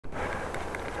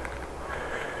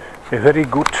A very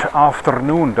good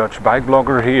afternoon, Dutch bike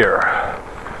blogger here,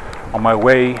 on my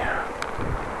way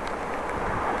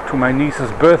to my niece's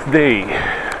birthday.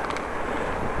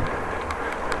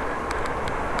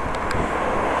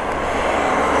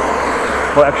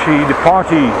 Well, actually the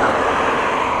party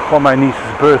for my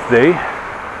niece's birthday,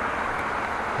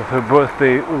 but her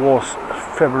birthday was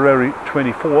February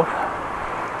 24th.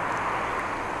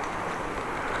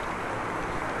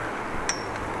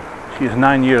 She is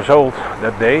 9 years old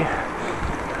that day.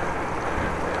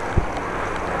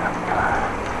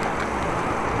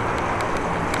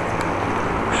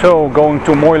 So going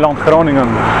to Mooiland Groningen.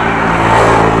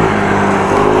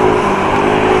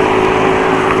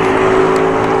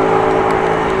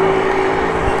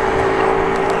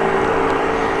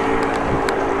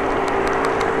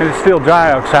 It's still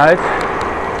dry outside.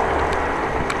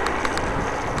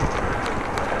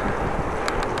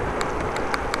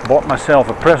 Bought myself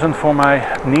a present for my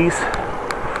niece.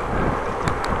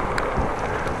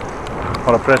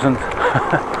 What a present.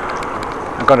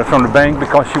 I got it from the bank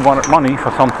because she wanted money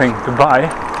for something to buy.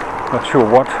 Not sure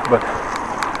what, but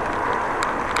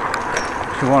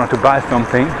she wanted to buy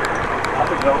something.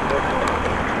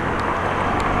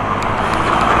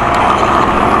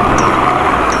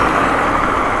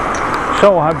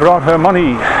 So I brought her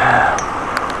money.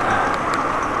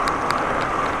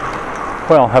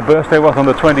 Well, her birthday was on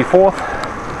the 24th,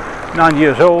 9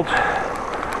 years old.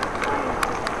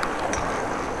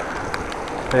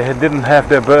 They didn't have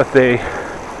their birthday,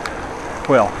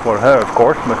 well, for her of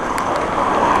course, but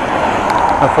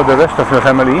not for the rest of the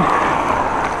family.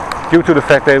 Due to the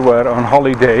fact they were on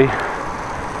holiday,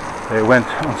 they went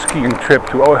on skiing trip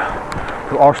to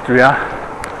Austria,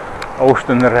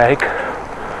 Oostenrijk.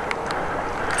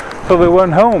 So they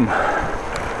weren't home.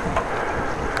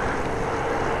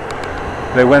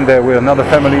 They went there with another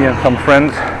family and some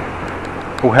friends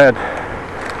who had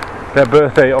their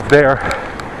birthday of their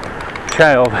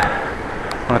child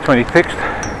on the 26th.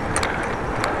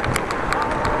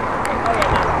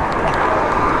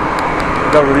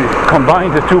 They already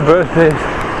combined the two birthdays.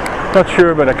 Not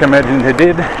sure, but I can imagine they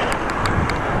did.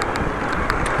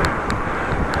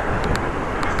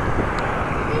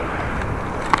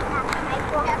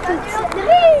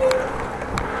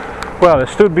 Well, it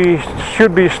should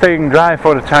be staying dry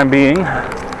for the time being,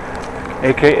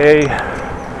 aka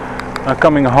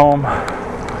coming home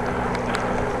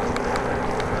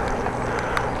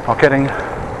or getting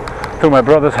to my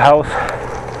brother's house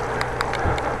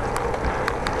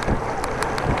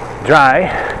dry.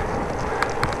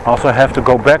 Also have to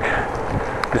go back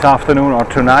this afternoon or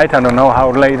tonight. I don't know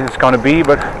how late it's gonna be,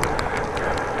 but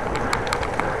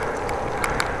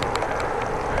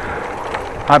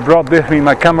I brought with me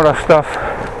my camera stuff,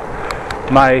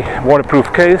 my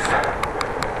waterproof case,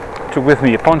 took with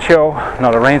me a poncho,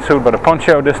 not a rain suit but a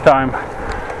poncho this time.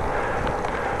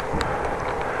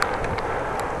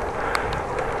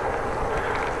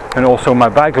 And also my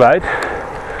bike light,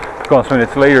 because when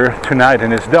it's later tonight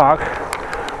and it's dark,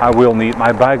 I will need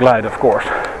my bike light of course,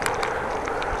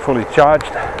 fully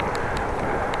charged.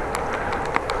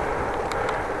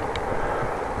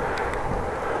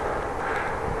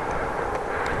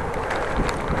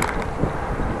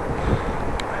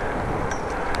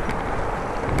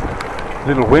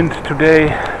 Little wind today,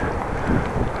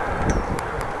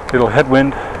 little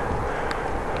headwind.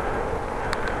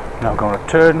 Now going to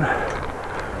turn,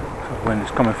 so the wind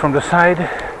is coming from the side.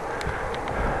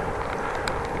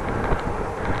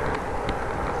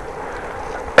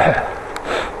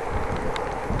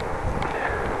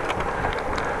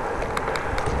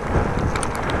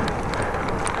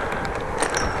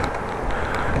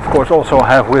 Of course also I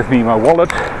have with me my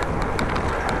wallet.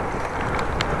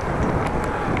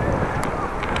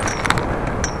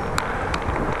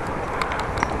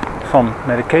 Some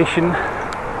medication,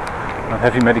 not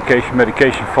heavy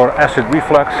medication for acid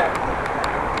reflux.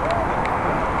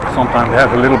 Sometimes I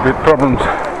have a little bit problems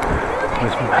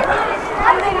with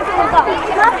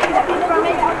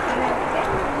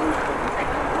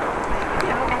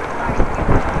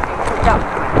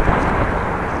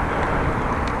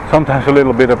sometimes a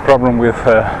little bit of problem with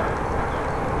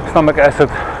stomach acid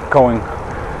going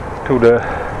to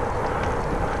the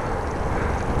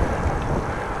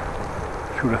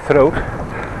throat.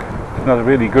 It's not a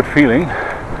really good feeling.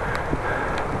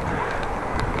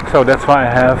 So that's why I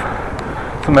have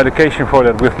some medication for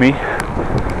that with me.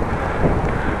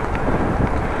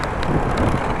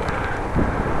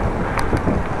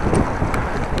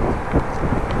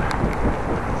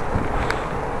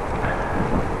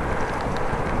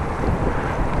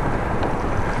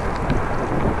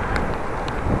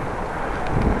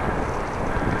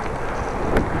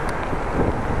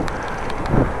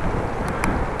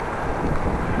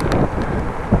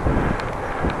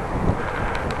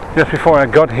 Just before I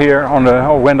got here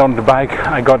or went on the bike,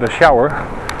 I got a shower.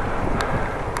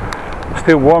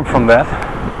 Still warm from that.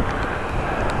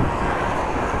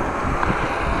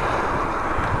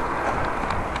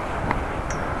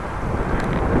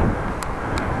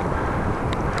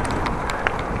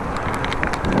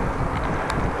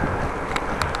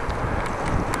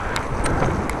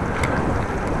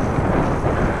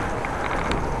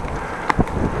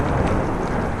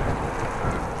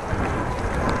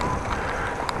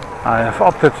 I have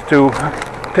opted to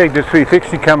take the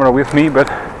 360 camera with me, but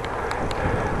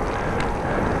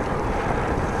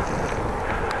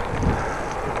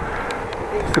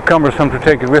it's too cumbersome to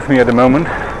take it with me at the moment.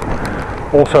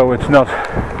 Also, it's not,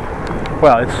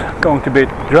 well, it's going to be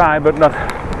dry, but not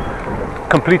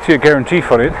completely a guarantee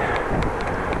for it.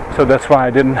 So that's why I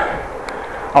didn't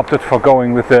opted for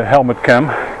going with the helmet cam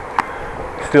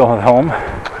still at home.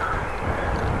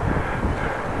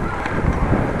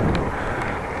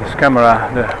 Camera,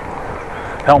 the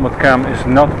helmet cam is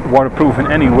not waterproof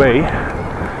in any way,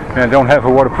 and I don't have a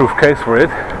waterproof case for it,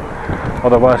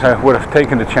 otherwise I would have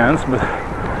taken the chance, but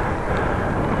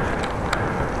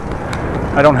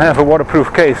I don't have a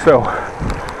waterproof case, so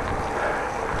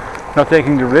not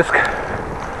taking the risk.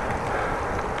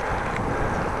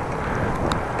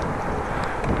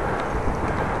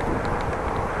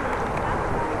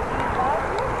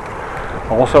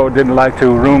 Also didn't like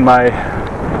to ruin my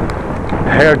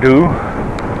hairdo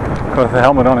because the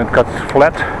helmet on it cuts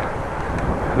flat.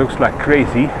 Looks like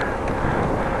crazy.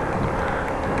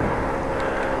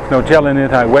 There's no gel in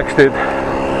it. I waxed it.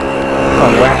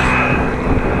 Some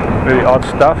wax. Really odd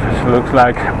stuff. It looks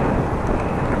like,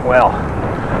 well,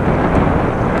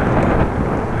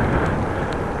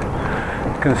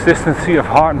 consistency of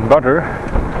hardened butter.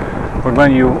 But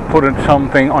when you put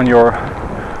something on your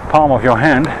palm of your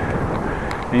hand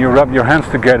and you rub your hands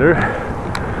together,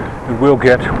 it will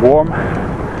get warm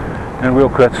and will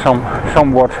get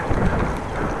somewhat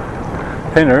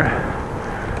thinner,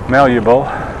 malleable.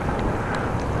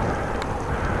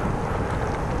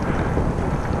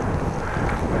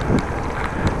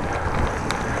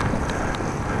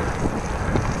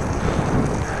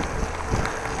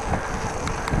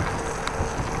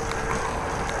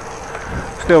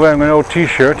 Still wearing an old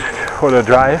t-shirt for the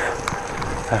drive.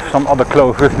 I have some other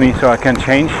clothes with me so I can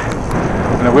change,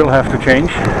 and I will have to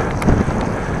change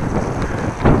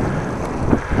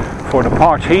for the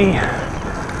party,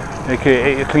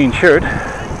 aka a clean shirt.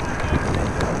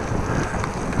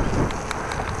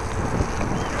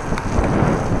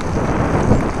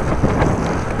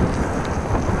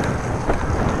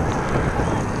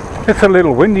 It's a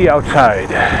little windy outside.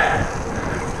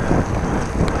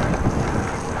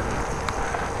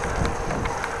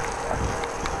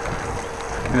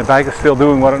 And the bike is still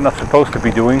doing what it's not supposed to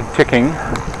be doing, ticking.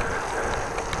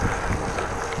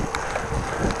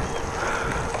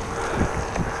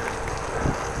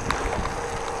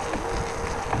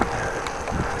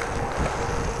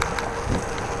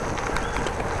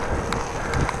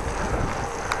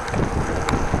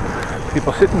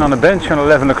 People sitting on a bench on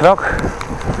 11 o'clock,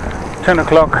 10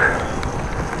 o'clock,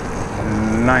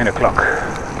 9 o'clock.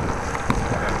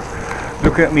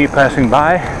 Looking at me passing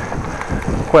by.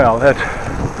 Well, at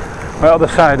my other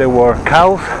side there were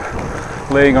cows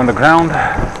laying on the ground.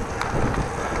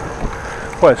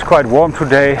 Well, it's quite warm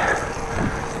today,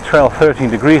 12-13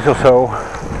 degrees or so.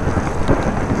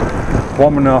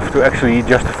 Warm enough to actually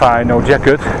justify no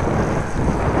jacket.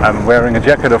 I'm wearing a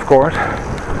jacket, of course,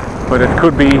 but it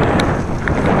could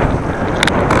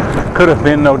have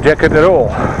been no jacket at all.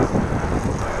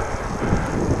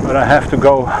 But I have to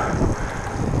go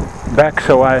back,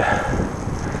 so I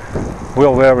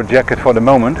will wear a jacket for the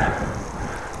moment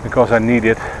because I need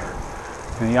it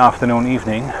in the afternoon,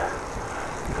 evening.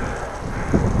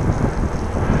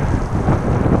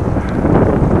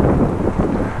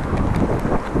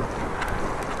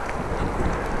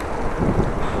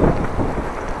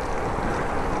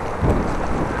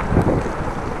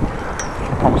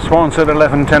 On Swans at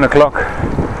 11-10 o'clock.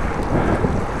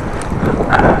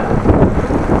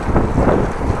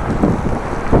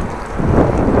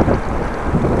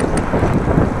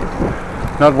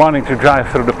 Not wanting to drive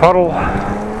through the puddle.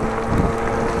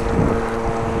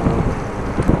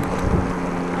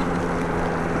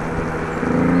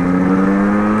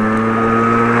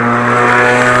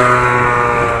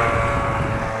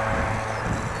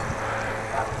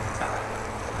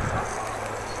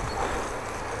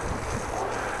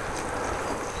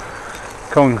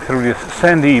 Going through this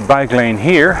sandy bike lane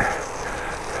here,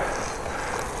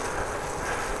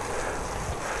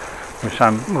 which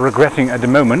I'm regretting at the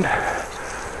moment.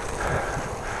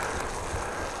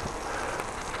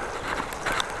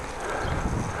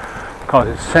 because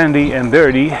it's sandy and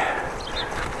dirty.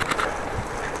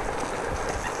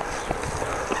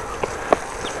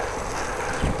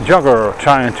 Jogger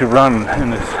trying to run in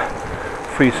this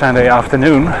free Sunday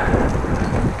afternoon.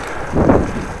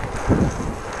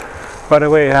 By the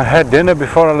way, I had dinner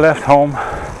before I left home,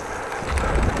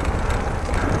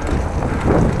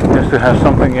 just to have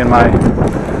something in my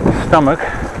stomach.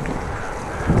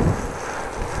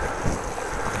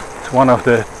 It's one of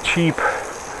the cheap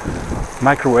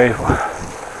microwave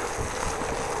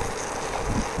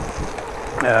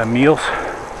meals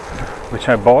which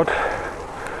I bought. At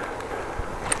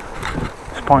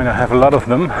this point I have a lot of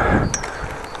them.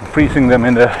 I'm freezing them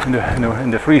in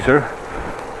the freezer.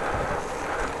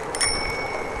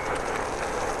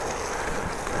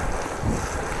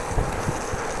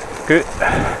 Good.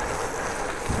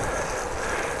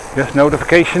 Just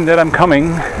notification that I'm coming.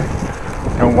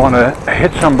 Don't want to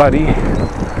hit somebody.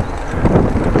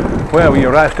 Well, we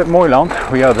arrived at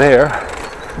Mooiland. We are there.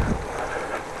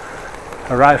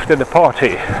 Arrived at the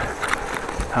party.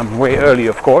 I'm way early,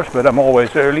 of course, but I'm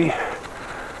always early,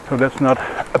 so that's not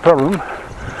a problem.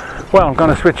 Well, I'm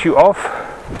gonna switch you off,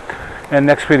 and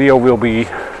next video will be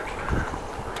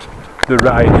the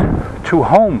ride to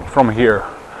home from here.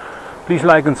 Please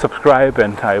like and subscribe,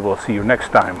 and I will see you next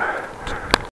time.